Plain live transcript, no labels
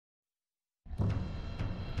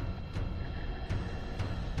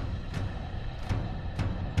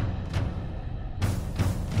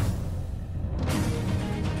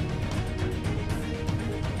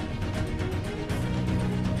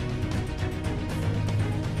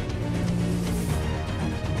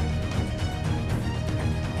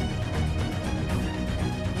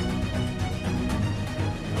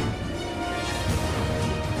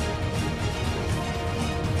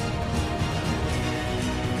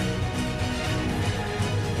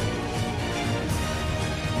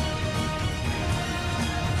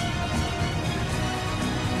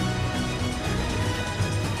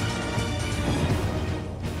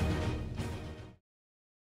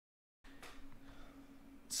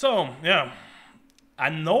So, yeah. I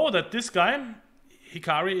know that this guy,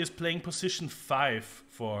 Hikari, is playing position 5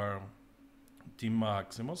 for Team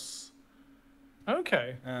Maximus.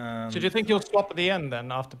 Okay. And So do you think he'll swap at the end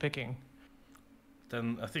then, after picking?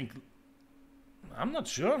 then I think... I'm not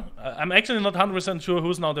sure. I'm actually not 100% sure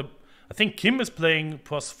who's now the... I think Kim is playing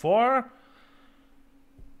pos 4.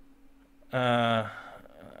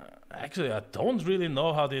 Actually, I don't really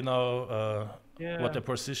know how they know what the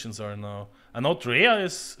positions are now. I know Drea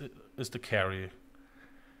is the carry.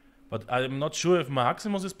 But I'm not sure if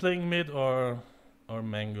Maximus is playing mid or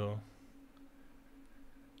Mango.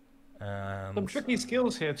 And Some tricky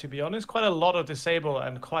skills here, to be honest. Quite a lot of disable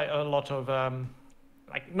and quite a lot of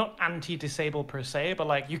like not anti-disable per se, but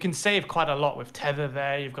like you can save quite a lot with tether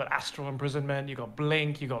there. You've got astral imprisonment, you've got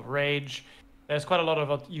blink, you've got rage. There's quite a lot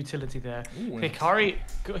of utility there. Hikari,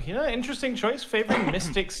 interesting choice, favoring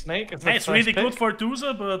Mystic Snake. Yeah, it's really good for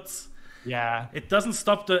Dusa, but yeah, it doesn't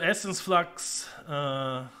stop the Essence Flux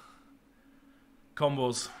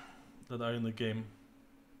combos that are in the game.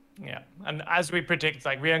 Yeah, and as we predict,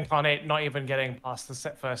 like Reincarnate not even getting past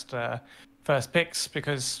the first picks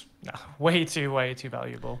because way too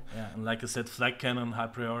valuable. Yeah, and like I said, Flag Cannon, high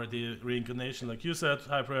priority, Reincarnation, like you said,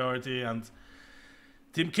 high priority, and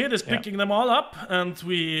Team Kid is picking them all up, and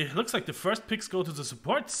looks like the first picks go to the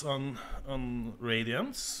supports on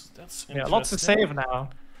Radiance. That's interesting. Lots to save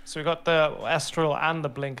now. So we got the Astral and the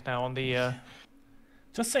Blink now on the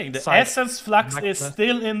just saying, the Essence Flux is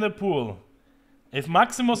still in the pool. If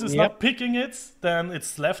Maximus is not picking it, then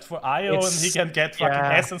it's left for Io, and he can get fucking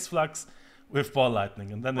Essence Flux with Ball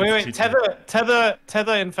Lightning, and then wait, Tether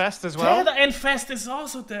Infest as well. Tether Infest is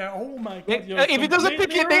also there. Oh my god! If he doesn't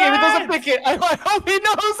pick it, I hope he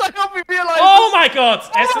knows. I hope he realizes. Oh my god!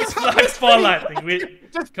 Essence Flux Ball Lightning.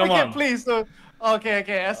 Just come pick on, it, please. So, okay.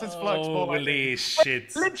 Essence Flux Ball Lightning. Holy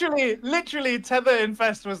shit! Literally, Tether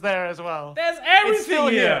Infest was there as well. There's everything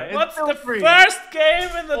here. What's the free. First game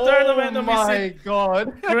in the tournament? Oh my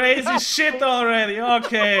god! Crazy shit already.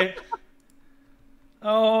 Okay.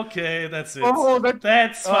 Okay, that's it.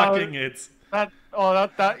 That's fucking it. I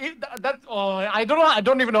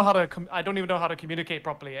don't even know how to communicate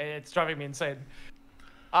properly. It's driving me insane.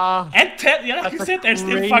 And like you said, there's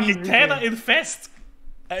still fucking Tether Infest.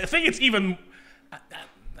 I think it's even.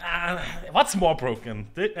 What's more broken?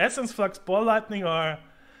 The Essence Flux Ball Lightning or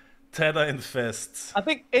Tether Infest? I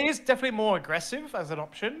think it is definitely more aggressive as an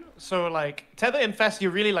option. So like Tether Infest, you're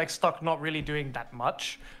really like stuck not really doing that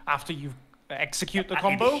much after you've execute the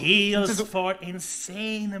combo. It heals for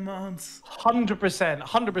insane amounts.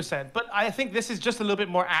 100%. But I think this is just a little bit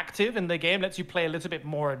more active in the game, lets you play a little bit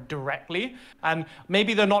more directly. And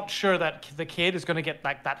maybe they're not sure that the Kid is going to get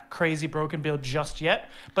like that crazy broken build just yet.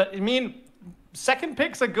 But I mean, second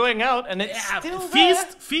picks are going out, and it's still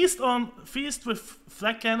feast with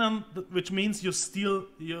Flag Cannon, which means you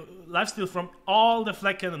lifesteal from all the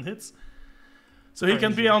Flag Cannon hits. So he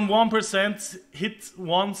can be on 1%, hit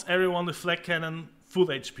once everyone with Flag Cannon, full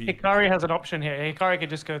HP. Hikari has an option here. Hikari can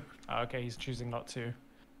just go... Oh, okay, he's choosing not to.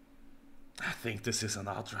 I think this is an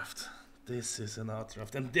outdraft.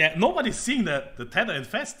 And nobody's seeing the Tether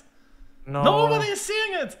Infest. No. Nobody is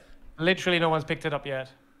seeing it. Literally no one's picked it up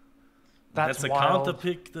yet. That's a counter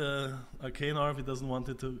pick. The Arcane Orb, he doesn't want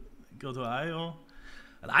it to go to Io.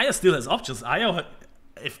 And Io still has options.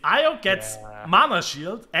 If Io gets Mana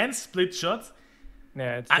Shield and Split Shot...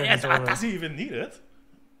 does he even need it?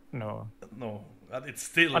 No, but it's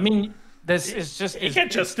still. I mean, he can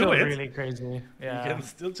just do it. Really crazy. Yeah, he can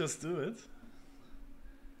still just do it.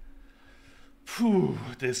 Phew,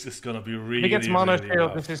 this is gonna be really. If he gets Mana really Shield,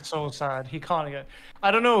 rough. this is so sad. He can't get. I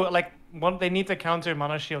don't know. Like, they need to counter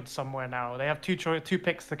Mana Shield somewhere now. They have two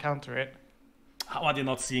picks to counter it. How are they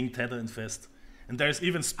not seeing Tether Infest? And there's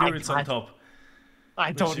even Spirits on top.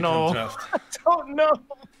 I don't know. I don't know.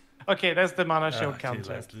 Okay, there's the Mana Shield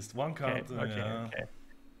counter. At least one counter. Okay.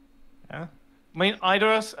 Yeah. I mean,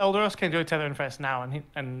 Eldoros can do Tether Infest now,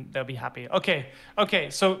 and they'll be happy. Okay.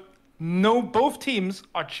 So both teams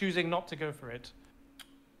are choosing not to go for it.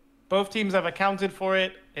 Both teams have accounted for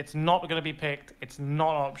it. It's not going to be picked. It's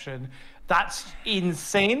not an option. That's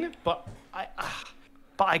insane. But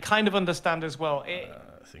I kind of understand as well. I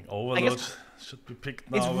think Overload should be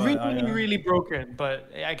picked now. It's really broken,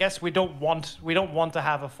 but I guess we don't want to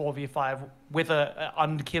have a 4v5 with a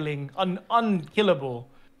unkillable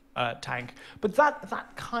tank. But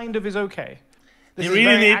that kind of is okay.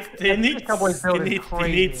 They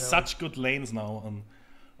need such good lanes now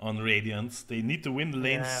on Radiance. They need to win the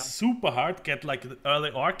lanes super hard, get like the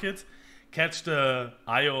early Orchid, catch the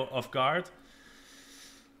Io off guard.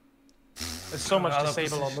 There's so much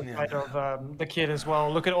disable on the side of the kid as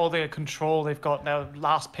well. Look at all the control they've got now.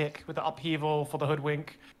 Last pick with the upheaval for the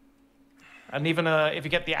Hoodwink. And even if you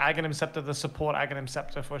get the Aghanim Scepter, the support Aghanim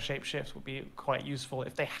Scepter for Shapeshift would be quite useful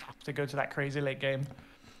if they have to go to that crazy late game.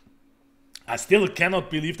 I still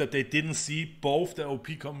cannot believe that they didn't see both the OP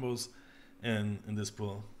combos in this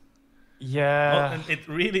pool. Yeah. Well, and it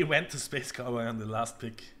really went to Space Cowboy on the last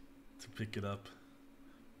pick to pick it up.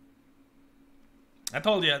 I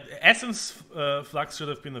told you, Essence Flux should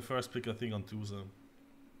have been the first pick, I think, on Tusa.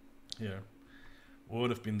 Here. Would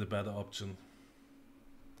have been the better option.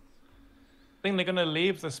 I think they're going to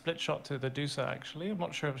leave the split shot to the Dusa, actually. I'm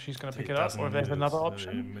not sure if she's going to pick it up or if there's another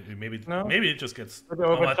option. Maybe it just gets...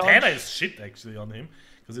 Tana is shit, actually, on him.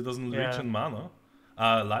 Because he doesn't reach in mana.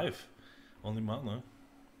 Life. Only mana.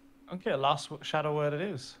 Okay, last shadow word it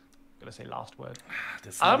is. I'm going to say last word.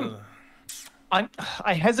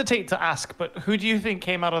 I hesitate to ask, but who do you think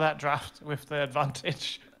came out of that draft with the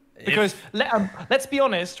advantage? Because let's be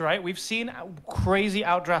honest, right? We've seen crazy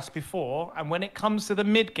outdrafts before, and when it comes to the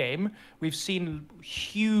mid game, we've seen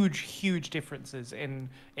huge differences in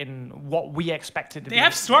what we expected to be. They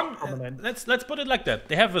have strong. Let's put it like that.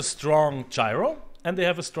 They have a strong Gyro, and they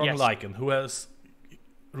have a strong Lycan, who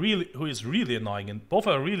is really annoying, and both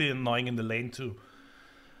are really annoying in the lane too.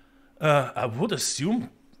 I would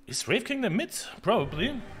assume. Is Wraith King the mid?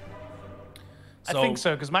 Probably. I think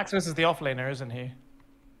so, because Maximus is the offlaner, isn't he?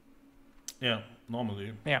 Yeah,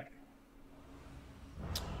 normally. Yeah.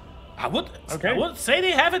 I would say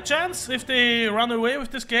they have a chance if they run away with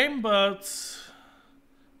this game, but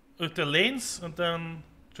with the lanes and then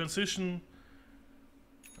transition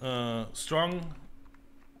strong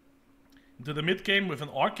into the mid game with an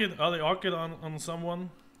early Orchid on someone.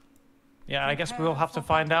 Yeah, I guess we'll have to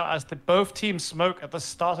find out as both teams smoke at the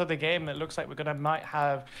start of the game. It looks like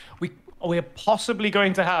we're possibly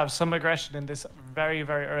going to have some aggression in this very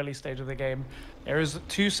early stage of the game. There is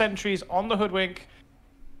 2 sentries on the Hoodwink,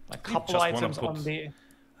 a couple items on the...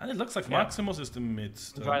 And it looks like Maximus is the mid.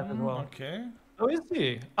 Right as well. Okay. Oh, is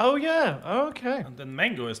he? Oh, yeah. Oh, okay. And then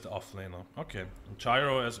Mango is the offlaner. Okay. And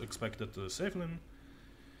Gyro, as expected, the safe lane.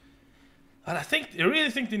 And I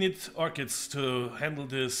really think they need Orchids to handle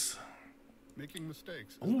this. Making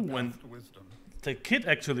mistakes. When the kid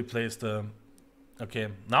actually plays the... Okay,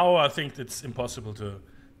 now I think it's impossible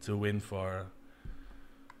to win for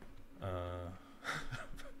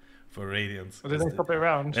for Radiance. Did they flip it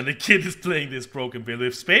around? And the kid is playing this broken build.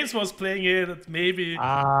 If Space was playing it, maybe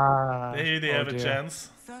they have a chance.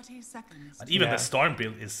 30 seconds. But even the Storm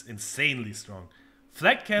build is insanely strong.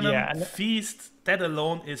 Flag Cannon, Feast, that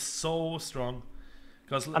alone is so strong.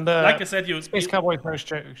 Because, like I said, Space Cowboy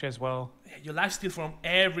first as well. You lifesteal from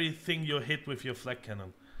everything you hit with your Flag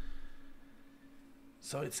Cannon.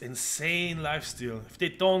 So it's insane lifesteal. If they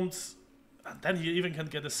don't, then you even can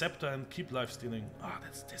get a Scepter and keep lifestealing.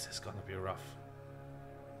 This is gonna be rough.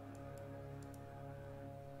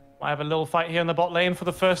 I have a little fight here in the bot lane for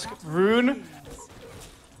the first rune.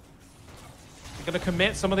 They're gonna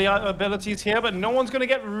commit some of the abilities here, but no one's gonna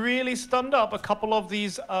get really stunned up. A couple of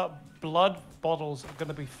these blood bottles are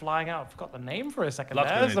gonna be flying out. I forgot the name for a second.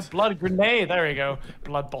 There's the blood grenade. There we go.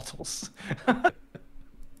 Blood bottles.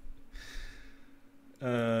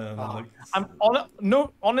 I'm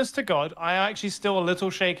honest to God, I actually still a little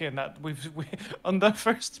shaken that we on the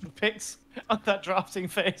first picks on that drafting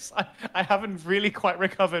phase. I haven't really quite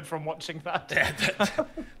recovered from watching that.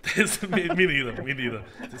 Me neither.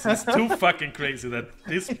 This is too fucking crazy that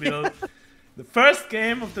this build, the first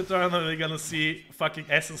game of the tournament, we're gonna see fucking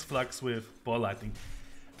Essence Flux with Ball Lightning.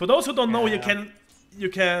 For those who don't know, you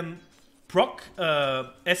can proc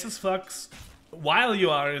Essence Flux while you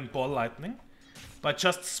are in Ball Lightning. By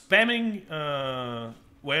just spamming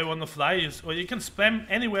where you want to fly, or you can spam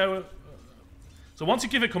anywhere. So once you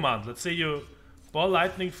give a command, let's say you Ball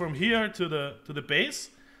Lightning from here to the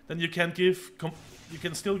base, then you can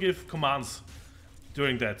still give commands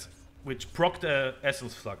during that, which proc the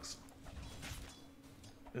Essence Flux.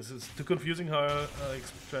 This is too confusing how I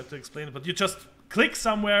tried to explain it, but you just click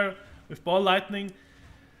somewhere with Ball Lightning.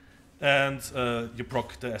 And you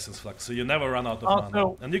proc the Essence Flux, so you never run out of mana.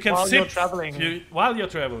 So and you can while sit you're traveling. while you're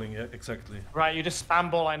traveling, yeah, exactly. Right, you just spam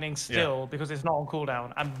Ball Lightning still because it's not on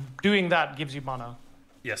cooldown, and doing that gives you mana.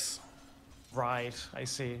 Yes. Right, I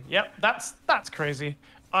see. Yep, that's crazy.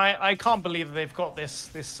 I can't believe they've got this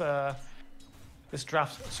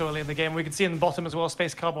draft so early in the game. We can see in the bottom as well,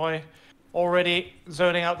 Space Cowboy already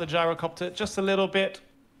zoning out the Gyrocopter just a little bit.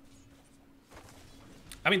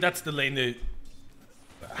 I mean, that's the lane they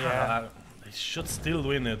should still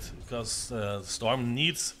win it, because Storm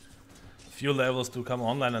needs a few levels to come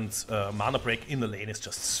online, and mana break in the lane is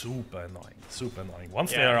just super annoying.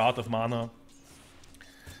 Once they are out of mana.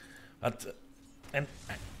 And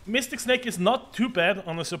Mystic Snake is not too bad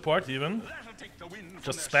on the support even.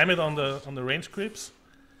 Just spam it on the range creeps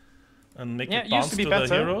and make it bounce to the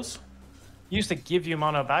heroes. It used to give you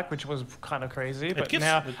mana back, which was kind of crazy. But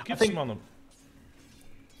now it gives mana.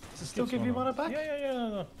 Does it still give you mana back?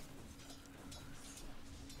 Yeah.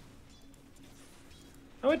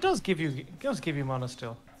 Oh, it does give you mana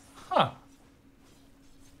still. Huh.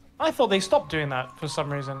 I thought they stopped doing that for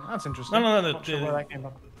some reason. That's interesting. No. Not sure where that came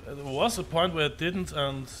up. There was a point where it didn't,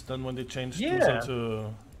 and then when they changed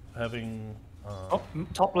to having...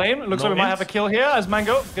 top lane. It looks like we might have a kill here as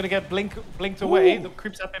Mango gonna get blinked away. The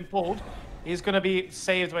creeps have been pulled. He's gonna be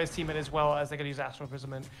saved by his teammate as well, as they're gonna use Astral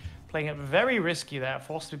Imprisonment. Playing it very risky there,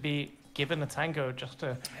 forced to be given a tango just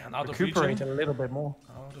to recuperate a little bit more.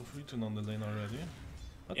 Out of region on the lane already.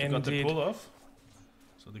 But they got the pull off,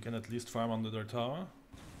 so they can at least farm under their tower.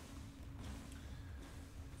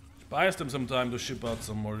 Buys them some time to ship out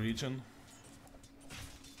some more region.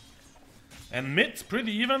 And mid,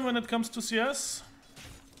 pretty even when it comes to CS.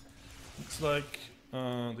 Looks like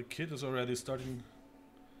the kid is already starting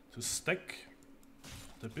to stack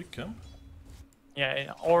the big camp.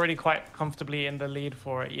 Yeah, already quite comfortably in the lead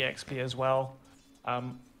for EXP as well.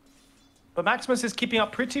 But Maximus is keeping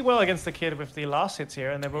up pretty well against the kid with the last hits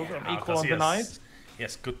here, and they're both equal on denied.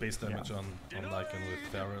 Yes, good base damage on Lycan with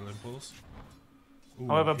Feral Impulse. Ooh,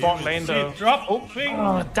 however, bot lane though.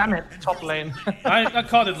 Oh, damn it, top lane. I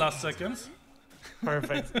caught it last second.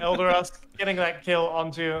 Perfect. Eldoras getting that kill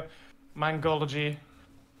onto Mangology.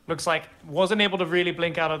 Looks like wasn't able to really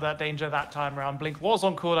blink out of that danger that time around. Blink was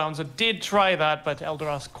on cooldown, so did try that, but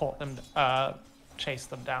Eldoras caught them, chased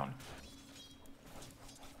them down.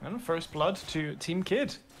 And first blood to Team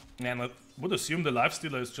Kid. And I would assume the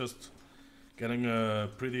lifestealer is just getting a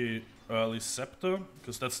pretty early scepter,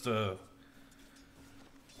 because that's the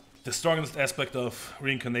strongest aspect of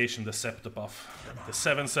reincarnation, the scepter buff. The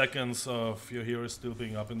 7 seconds of your hero still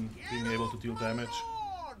being up and being able to deal damage.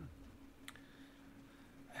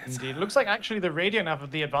 Indeed. Looks like actually the Radiant have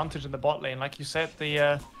the advantage in the bot lane. Like you said,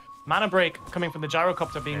 the mana break coming from the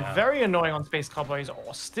Gyrocopter being very annoying on Space Cowboy. He's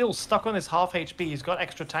still stuck on his half HP. He's got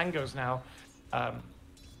extra tangos now.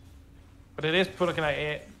 But it is looking like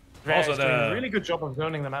it. Also, doing a really good job of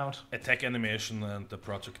zoning them out. Attack animation and the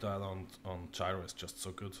projectile on Gyro is just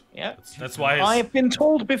so good. Yeah, that's why I've been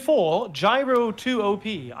told before Gyro 2 OP.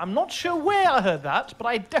 I'm not sure where I heard that, but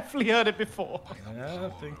I definitely heard it before. Yeah, I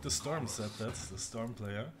think the Storm said that's the Storm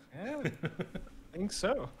player. Yeah, I think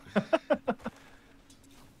so.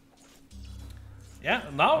 Yeah,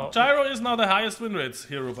 now Gyro is now the highest win rates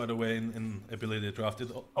hero, by the way, in ability draft.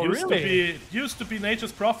 It used to be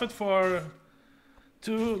Nature's Prophet for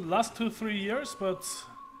last 2-3 years, but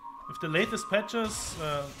with the latest patches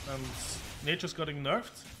and Nature's getting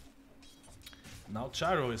nerfed, now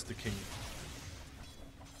Gyro is the king.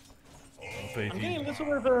 I'm getting a little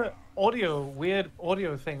bit of a weird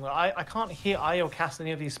audio thing. I can't hear Io cast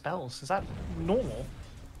any of these spells. Is that normal?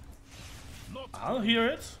 I'll hear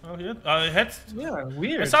it.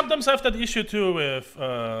 Weird. I sometimes have that issue too with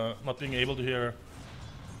not being able to hear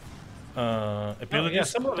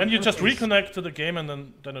abilities. Then you just reconnect to the game and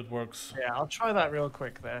then it works. Yeah, I'll try that real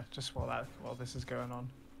quick there, just while this is going on.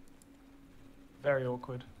 Very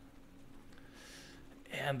awkward.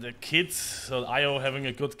 And the kids, so IO having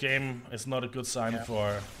a good game is not a good sign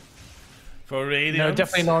for Radiant. No,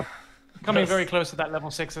 definitely not. Coming very close to that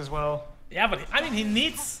level 6 as well. Yeah, but I mean he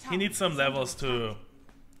needs some levels to,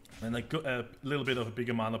 and a little bit of a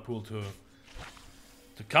bigger mana pool to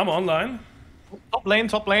come online. Top lane.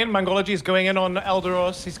 Mangology is going in on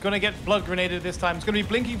Eldoros. He's going to get blood grenaded this time. He's going to be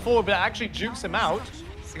blinking forward, but it actually jukes him out.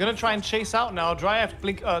 He's going to try and chase out now. Dryad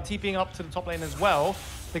TPing up to the top lane as well.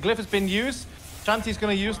 The glyph has been used. Shanti's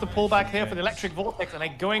going to use the pullback here for the electric vortex, and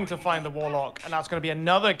they're going to find the Warlock. And that's going to be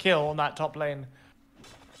another kill on that top lane.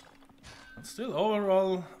 Still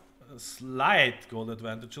overall a slight gold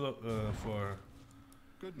advantage for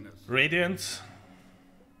Radiant.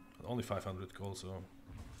 Only 500 gold, so...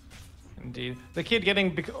 Indeed. The kid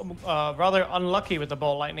getting rather unlucky with the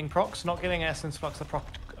ball lightning procs, not getting Essence Flux the proc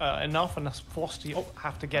enough, and forced to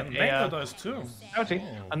have to get does too.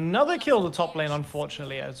 Another kill the top lane,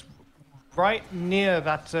 unfortunately, as right near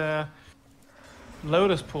that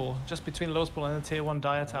Lotus pool, just between Lotus pool and the tier 1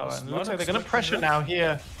 Dire Tower. And it looks like they're going to pressure now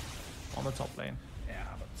here on the top lane. Yeah,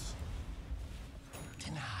 but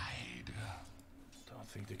denied. Don't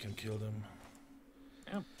think they can kill them.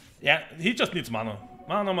 Yeah, he just needs mana.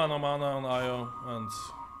 Mana on IO, and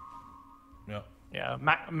yeah, Yeah,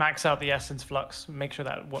 max out the Essence Flux. Make sure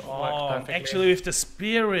that works perfectly. Actually, with the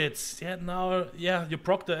spirits, you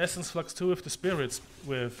proc the Essence Flux too with the spirits,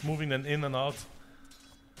 with moving them in and out.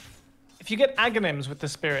 If you get Aghanims with the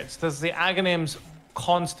spirits, does the Aghanims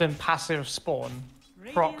constant passive spawn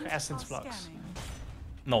proc Essence Flux?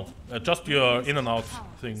 No, just your in and out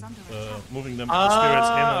thing, moving them the spirits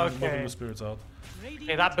in and moving the spirits out.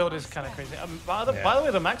 Okay, that build is kind of crazy. By the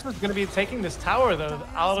way, the Maximus is going to be taking this tower though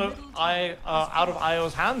out of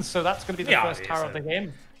Io's hands, so that's going to be the first tower of the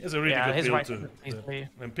game. It's a really good build too.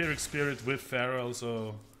 Empiric Spirit with Feral,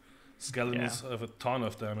 so Skeletons have a ton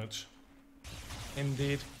of damage.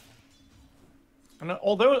 Indeed. And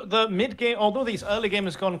although these early game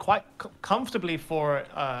has gone quite comfortably for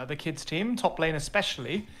the kids team, top lane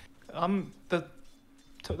especially, the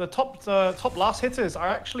top last hitters are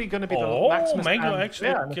actually going to be the Maximus. Mango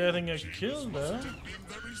actually getting a kill there.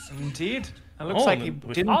 Indeed. It looks like he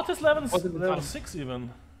didn't. Artist level 6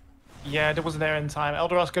 even. Yeah, it wasn't there in time.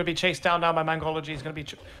 Eldoros going to be chased down now by Mangology. He's going to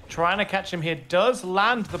be trying to catch him here. Does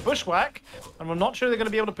land the bushwhack, and we're not sure they're going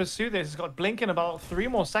to be able to pursue this. He's got blink in about 3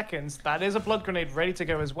 more seconds. That is a blood grenade ready to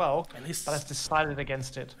go as well, but has decided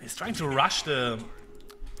against it. He's trying to rush the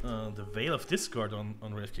Veil of Discord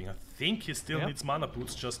on Wraith King. I think he still needs mana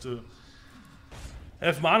boots just to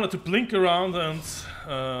have mana to blink around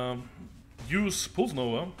and use Pulse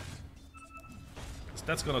Nova.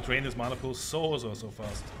 That's gonna drain his mana pool so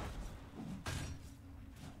fast.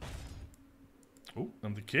 Oh,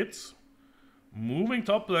 and the kids moving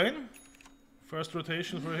top lane. First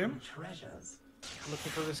rotation for him.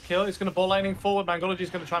 Looking for this kill. He's going to ball lightning forward. Mangology is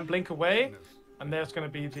going to try and blink away, and there's going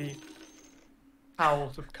to be the howl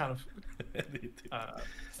to kind of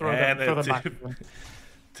throw them back.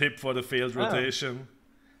 Tip for the failed rotation.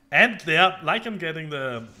 And they are, like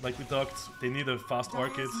we talked, they need a fast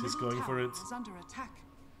Orchid. He's going for it.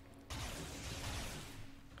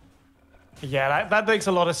 Yeah, that makes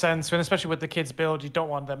a lot of sense. And especially with the kids build, you don't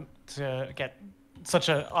want them to get such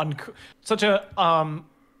a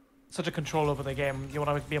control over the game. You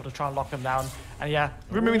want to be able to try and lock them down. And yeah,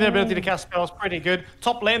 removing their ability to cast spells pretty good.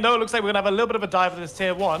 Top lane though, looks like we're gonna have a little bit of a dive with this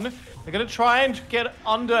tier 1. They're gonna try and get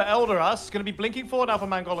under Eldoras. Gonna be blinking forward now for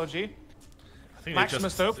Mangology.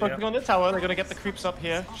 Maximus though, focusing on the tower. They're going to get the creeps up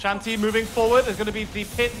here. Shanty moving forward. There's going to be the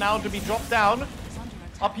pit now to be dropped down.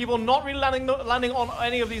 Upheaval not really landing on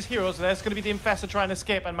any of these heroes. There's going to be the Infestor trying to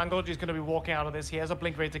escape, and Mangology is going to be walking out of this. He has a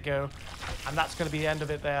blink ready to go, and that's going to be the end of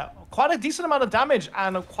it there. Quite a decent amount of damage,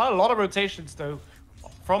 and quite a lot of rotations though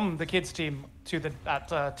from the kids team to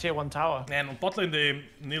that tier 1 tower. And on bot lane they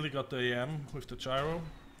nearly got the AM with the gyro.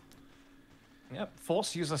 Yep,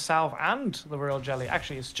 Force used the salve and the Royal Jelly.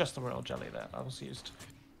 Actually, it's just the Royal Jelly there that was used.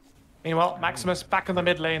 Meanwhile, Maximus back in the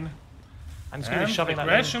mid lane. And he's going to be shoving that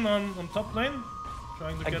aggression on top lane.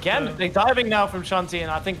 Trying to again, they're diving now from Shanty, and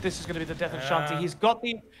I think this is going to be the death of Shanty. He's got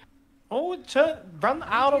the... run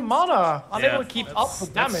out of mana. Unable to keep up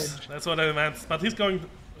with damage. That's what I meant. But he's going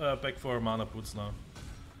back for mana boots now.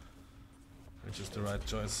 Which is the right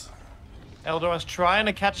choice. Eldoras trying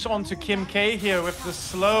to catch on to Kim K here with the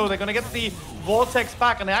slow. They're going to get the Vortex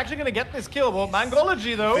back, and they're actually going to get this kill. But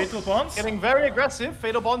Mangology, though, Fatal Bonds getting very aggressive.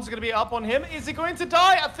 Fatal Bonds is going to be up on him. Is he going to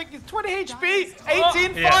die? I think he's 20 HP.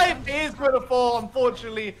 18-5. He is going to fall,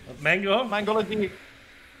 unfortunately. Mangology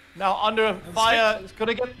now under fire. He's going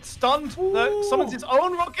to get stunned. Summons his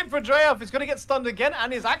own rocket for Dreof. He's going to get stunned again,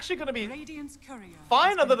 and he's actually going to be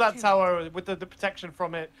fine under that tower with the protection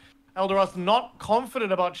from it. Eldoras not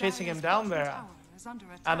confident about chasing him down there.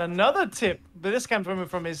 And another tip, but this came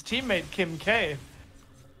from his teammate Kim K.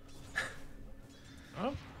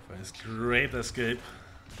 For his great escape.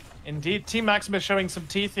 Indeed, Team Maximus showing some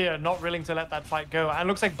teeth here, not willing to let that fight go. And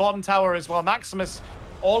looks like bottom tower as well. Maximus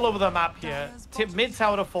all over the map here. Mid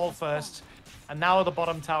tower to fall first. And now the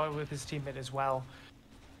bottom tower with his teammate as well.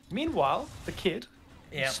 Meanwhile, the kid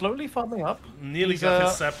slowly farming up. Nearly got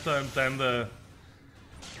his scepter, and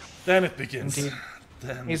then it begins. Indeed.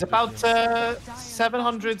 He's about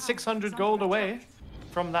 700, 600 gold away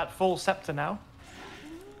from that full scepter now.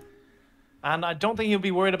 And I don't think he'll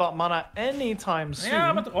be worried about mana anytime soon.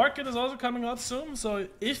 Yeah, but Orchid is also coming out soon, so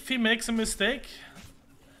if he makes a mistake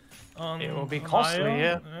it will be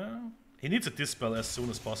costly, He needs a Dispel as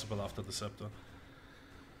soon as possible after the scepter.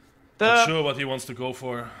 Not sure what he wants to go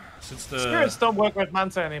for, since the... Spirits don't work with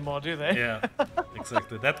Manta anymore, do they? Yeah,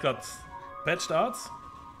 exactly. That got patched out.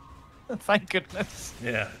 Thank goodness.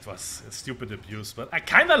 Yeah, it was a stupid abuse, but I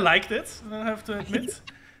kind of liked it, I have to admit.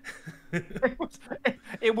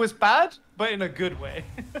 it was bad, but in a good way.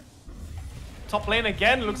 Top lane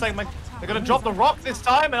again, looks like They're going to drop the rock this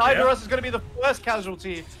time, and either us is going to be the first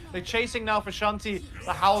casualty. They're chasing now for Shanti.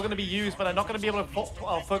 The howl going to be used, but they're not going to be able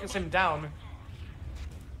to focus him down.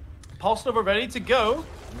 Pulse Nova ready to go.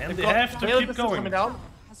 And they have to keep going. Coming down,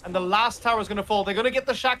 and the last tower is going to fall. They're going to get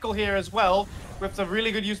the shackle here as well, with a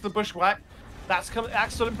really good use of the bushwhack. That's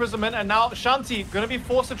Axel imprisonment, and now Shanti going to be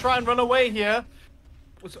forced to try and run away here.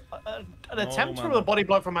 Was an attempt from the body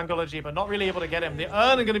block from Mangology, but not really able to get him. The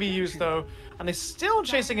urn are going to be used though, and they're still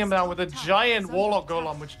chasing him down with a giant warlock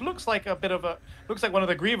golem, which looks like one of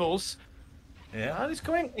the Greevils. Yeah, and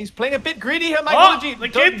he's playing a bit greedy here. Mangology, the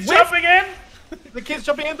kid's jumping in. The kid's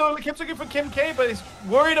jumping in though. The kid's looking for Kim K, but he's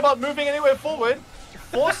worried about moving anywhere forward,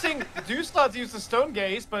 forcing Start to use the Stone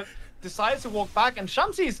Gaze, but decides to walk back. And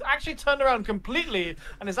Shanti's actually turned around completely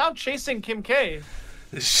and is out chasing Kim K.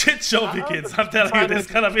 The shit show begins. I'm telling you, this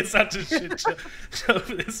is gonna be such a shit show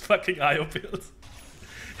with this fucking IO build.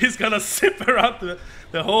 He's gonna zip around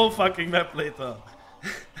the whole fucking map later.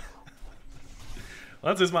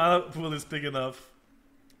 Once his mana pool is big enough,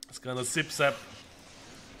 it's gonna zip-zap.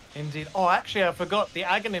 Indeed. Oh, actually, I forgot. The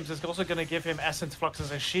Aghanim's is also gonna give him Essence Flux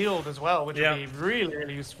as a shield as well, which would be really,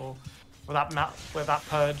 really useful with that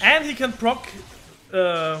purge. And he can proc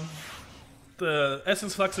the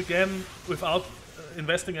Essence Flux again without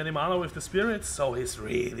investing any mana with the spirits, so he's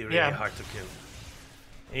really, really hard to kill.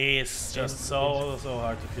 He's just so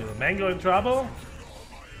hard to kill. Mango in trouble.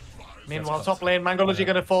 Meanwhile, top lane, Mangology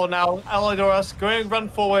gonna fall now. Elidoras going run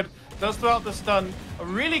forward, does throw out the stun. A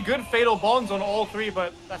really good fatal bonds on all three,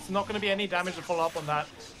 but that's not gonna be any damage to follow up on that.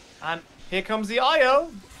 And here comes the IO,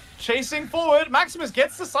 chasing forward. Maximus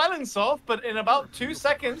gets the silence off, but in about 2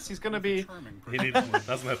 seconds, he's gonna be... He doesn't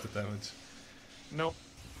have the damage. Nope.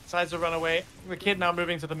 Decides to run away. The kid now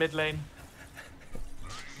moving to the mid lane.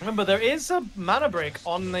 Remember, there is a mana break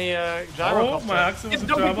on the gyro. Mahax is in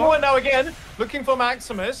jumping trouble. forward now again, looking for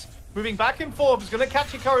Maximus. Moving back and forth, he's going to catch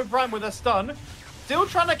Hikaru Prime with a stun. Still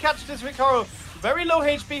trying to catch this Hikaru. Very low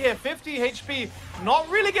HP here, 50 HP. Not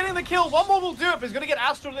really getting the kill. One more will do it, but he's going to get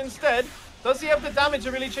Astral instead. Does he have the damage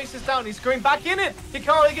to really chase this down? He's going back in it.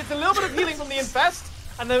 Hikaru gets a little bit of healing from the Infest.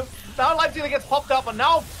 And now Life Dealer gets popped up, and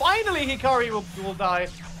now finally Hikari will die.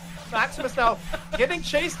 Maximus now getting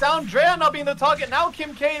chased down. Drea now being the target. Now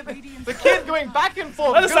Kim K, the kid going back and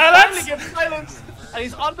forth. He's going to finally get silence. And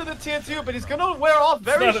he's under the tier 2, but he's going to wear off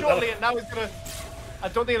very shortly. And now he's going to... I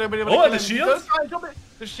don't think anybody will kill him. Shield?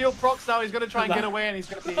 The shield procs now. He's going to try and get away, and he's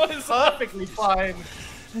going to be perfectly fine.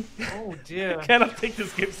 Oh dear. I cannot take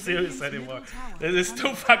this game serious anymore. This is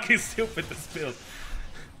too fucking stupid, this build.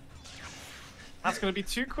 That's going to be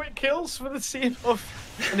 2 quick kills for the team.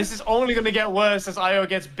 And this is only going to get worse as IO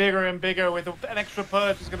gets bigger and bigger with an extra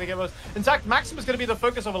purge. It's going to get worse. In fact, Maximus is going to be the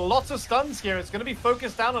focus of lots of stuns here. It's going to be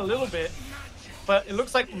focused down a little bit. But it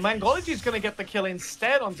looks like Mangology is going to get the kill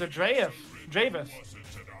instead onto Dravis.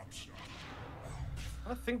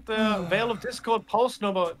 I think the Veil of Discord Pulse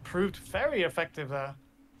Nova proved very effective there.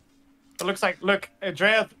 It looks like, look,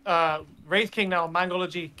 Wraith King now,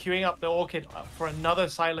 Mangology queuing up the Orchid for another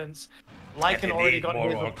silence. Lycan already got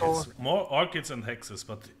his, of course. More Orchids and Hexes,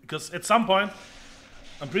 but because at some point,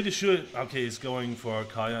 I'm pretty sure, okay, he's going for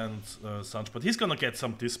Kaya and such, but he's gonna get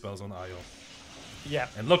some dispels on IO. Yeah.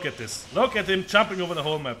 And look at this. Look at him jumping over the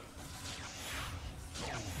whole map.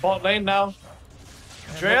 Bot lane now.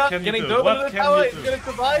 Drea getting dove into the tower. He's gonna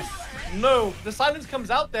survive. No, the silence comes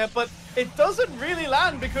out there, but it doesn't really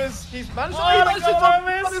land because he's managed to jump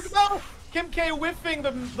as well. Kim K whiffing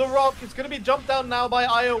the rock. It's going to be jumped down now by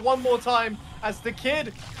IO one more time as the kid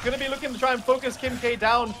is going to be looking to try and focus Kim K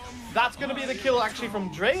down. That's going to be the kill actually from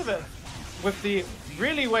Draven with the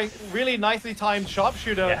really nicely timed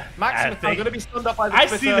sharpshooter. Yeah, Maximus now going to be stunned up by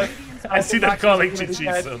the Twitter. I see that calling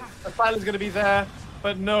GG. So. The silence going to be there,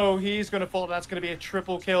 but no, he's going to fall. That's going to be a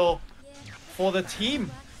triple kill for the team.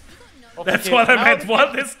 That's what I meant.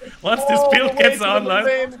 Once this build gets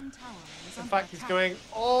online. In fact, he's going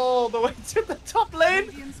all the way to the top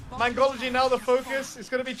lane. Mangology now the focus. It's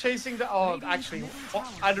going to be chasing the... Oh, actually,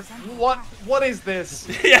 what is this?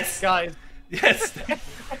 Yes, guys. Yes.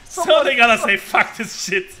 So they're gonna say, fuck this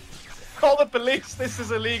shit. Call the police. This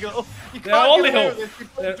is illegal. You can't only hope.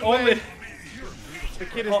 The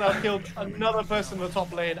kid has now killed another person in the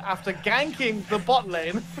top lane after ganking the bot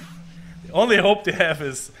lane. The only hope they have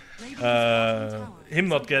is him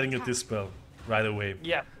not getting a dispel right away.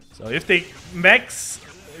 Yeah. So if they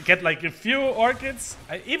get like a few orchids,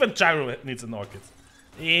 even Gyro needs an orchid.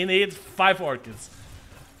 He needs 5 orchids.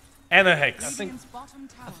 And a hex. I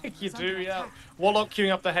think you do, yeah. Warlock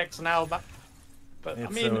queuing up the hex now, but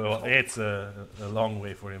it's, I mean... it's a long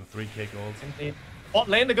way for him, 3k gold. Indeed. Bot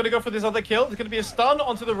lane, they're going to go for this other kill. There's going to be a stun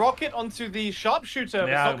onto the rocket, onto the sharpshooter.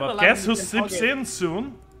 Yeah, but guess who zips in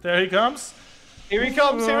soon? There he comes. Here he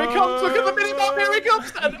comes, here he comes. Look at the minimap, here he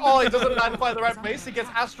comes. And he doesn't land by the right place. He gets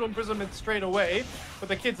Astral Imprisonment straight away. But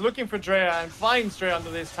the kid's looking for Drea and finds Drea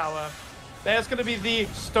under this tower. There's going to be the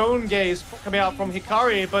Stone Gaze coming out from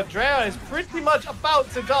Hikari. But Drea is pretty much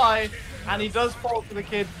about to die. And he does fall to the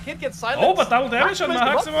kid. Kid gets silenced. Oh, but double damage on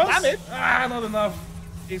Mahax. Not enough.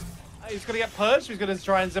 He's going to get purged, he's going to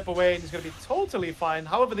try and zip away, and he's going to be totally fine.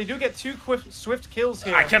 However, they do get 2 swift kills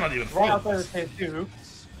here. I cannot even right out there tier 2.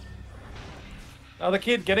 Now the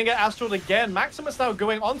kid getting it Astral again. Maximus now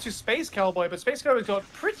going on to Space Cowboy, but Space Cowboy's got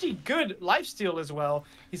pretty good lifesteal as well.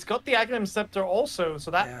 He's got the Aghanim Scepter also,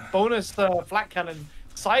 so that bonus flat cannon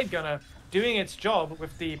side gunner doing its job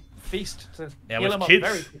with the feast to heal him up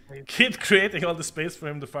very quickly. Kid creating all the space for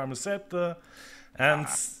him to farm a scepter. And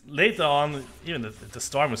later on, even the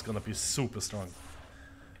storm is gonna be super strong.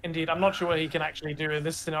 Indeed, I'm not sure what he can actually do in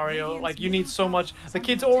this scenario. Like, you need so much. The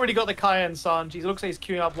kid's already got the Kaya and Sanj. He looks like he's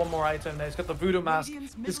queuing up one more item there. He's got the Voodoo Mask.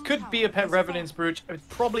 This could be a Pet Revenant's Brooch. It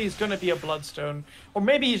probably is going to be a Bloodstone. Or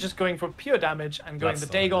maybe he's just going for pure damage and going the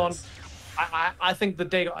Dagon. Yes. I think the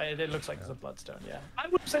Dagon, it looks like it's a Bloodstone, yeah. I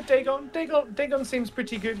would have said Dagon. Dagon seems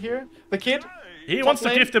pretty good here. The kid. He wants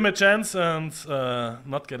to give them a chance and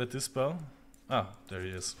not get a Dispel. Oh, there he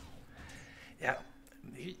is. Yeah.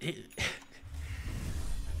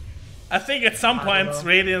 I think at some point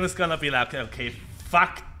Radiant is gonna be like, okay,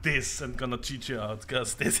 fuck this, and gonna cheat you out,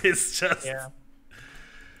 because this is just... Yeah.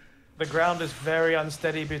 The ground is very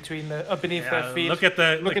unsteady between beneath their feet. Look at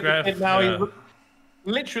the graph. The kid now. He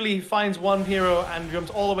literally finds one hero and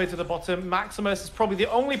jumps all the way to the bottom. Maximus is probably the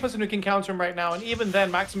only person who can counter him right now, and even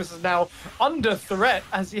then Maximus is now under threat,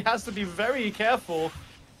 as he has to be very careful.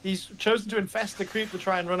 He's chosen to infest the creep to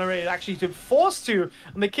try and run away, actually to force to,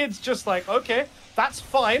 and the kid's just like, okay, that's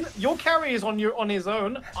fine. Your carry is on his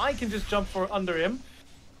own. I can just jump under him.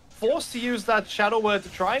 Forced to use that Shadow Word to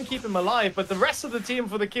try and keep him alive, but the rest of the team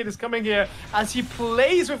for the kid is coming here as he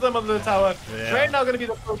plays with them under the tower. Yeah. Drea now going to be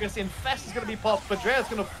the focus. The Infest is going to be popped, but Drea's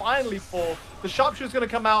going to finally fall. The Sharpshooter's going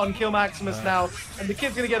to come out and kill Maximus now, and the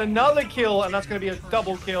kid's going to get another kill, and that's going to be a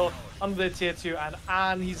double kill under the tier 2,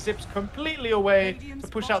 and he zips completely away to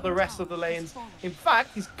push out the rest of the lanes. In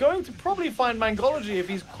fact, he's going to probably find Mangology if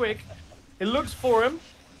he's quick. It looks for him.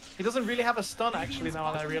 He doesn't really have a stun, actually,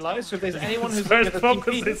 now that I realize. So if there's anyone who's first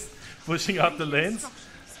focus is pushing out the lanes.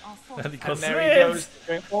 And there he goes,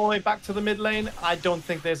 going all the way back to the mid lane. I don't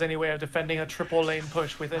think there's any way of defending a triple lane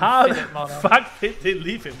push with infinite mana. How the fuck did they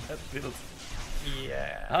leave him that build?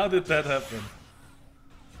 Yeah. How did that happen?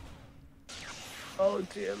 Oh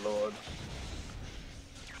dear lord.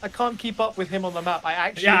 I can't keep up with him on the map. I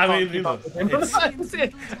actually can't keep up with him.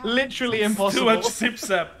 It's literally impossible. Too much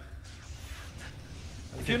zip-zap.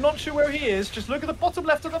 If you're not sure where he is, just look at the bottom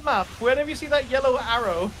left of the map. Whenever you see that yellow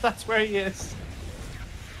arrow, that's where he is.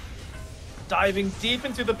 Diving deep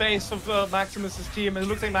into the base of Maximus's team, and it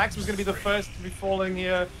looks like Maximus is going to be the first to be falling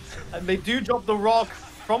here. And they do drop the rock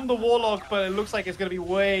from the Warlock, but it looks like it's going to be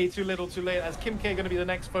way too little too late, as Kim K going to be the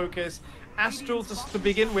next focus. Astral to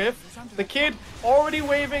begin with. The kid already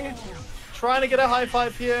waving, trying to get a high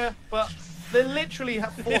five here, but they literally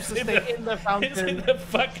have forced to stay in the fountain. It's in the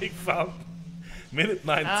fucking fountain. Minute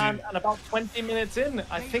 19. And about 20 minutes in,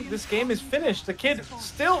 I think this game is finished. The kid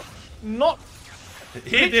still not...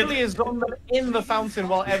 literally is in the fountain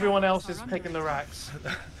while everyone else is picking the racks.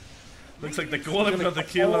 Looks like the golem got the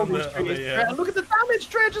kill on the... Look at the damage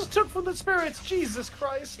Drea just took from the spirits. Jesus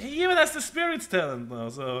Christ. He even has the spirits talent now,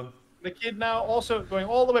 so... The kid now also going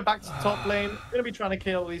all the way back to the top lane. Gonna be trying to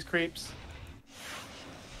kill these creeps.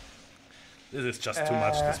 This is just too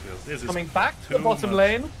much, this build. This coming back to the bottom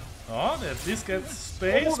lane. Oh, they at least get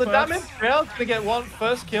space. Oh, the damage. Real's gonna get one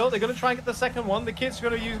first kill. They're gonna try and get the second one. The kid's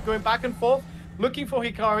gonna use going back and forth, looking for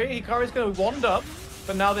Hikari. Hikari's gonna wand up,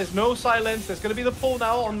 but now there's no silence. There's gonna be the pull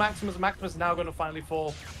now on Maximus. Maximus is now gonna finally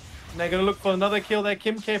fall. And they're gonna look for another kill there.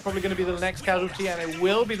 Kim K probably gonna be the next casualty, and it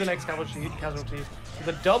will be the next casualty. With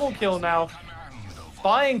a double kill now.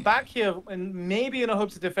 Buying back here and maybe in a hope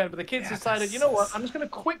to defend, but the kids decided, you know what, I'm just going to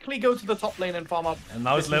quickly go to the top lane and farm up. And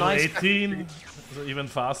now it's level 18, so even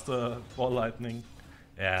faster ball lightning.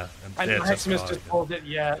 Yeah, and Maximus just pulled it.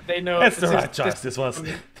 Yeah, they know. That's the right choice. This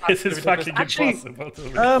is fucking impossible to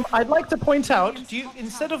read. I'd like to point out,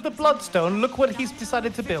 instead of the Bloodstone, look what he's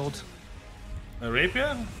decided to build. A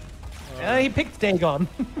rapier? Yeah, he picked Dagon.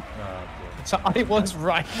 So I was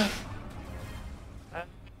right.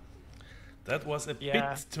 That was a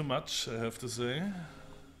bit too much, I have to say.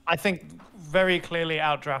 I think very clearly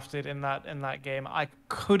outdrafted in that game. I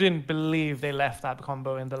couldn't believe they left that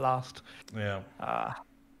combo in the last. Yeah.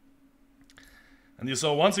 And you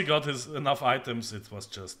saw once he got his enough items, it was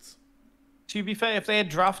just. To be fair, if they had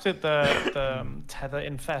drafted the Tether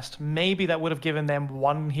Infest, maybe that would have given them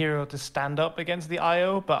one hero to stand up against the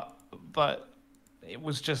IO, but it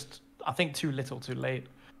was just, I think, too little, too late.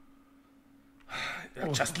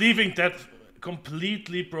 Just leaving that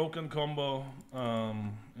completely broken combo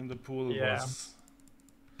in the pool was.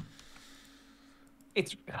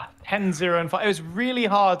 It's 10-0 and 5. It was really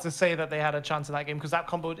hard to say that they had a chance in that game because that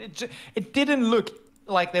combo, it didn't look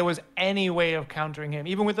like there was any way of countering him.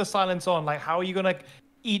 Even with the silence on, like, how are you going to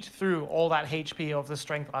eat through all that HP of the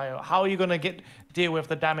strength IO? How are you going to deal with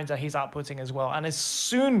the damage that he's outputting as well? And as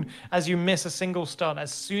soon as you miss a single stun,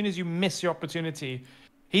 as soon as you miss your opportunity,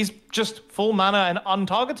 he's just full mana and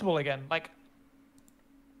untargetable again. Like,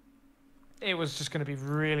 it was just going to be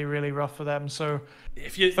really, really rough for them. So,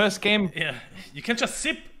 first game... Yeah, you can just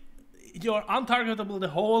sip. You're untargetable the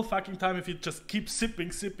whole fucking time if you just keep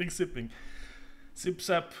sipping. Sip,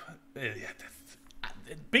 sap. The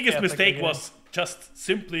biggest mistake was just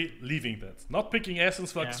simply leaving that. Not picking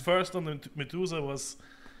Essence Flux first on the Medusa was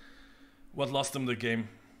what lost them the game.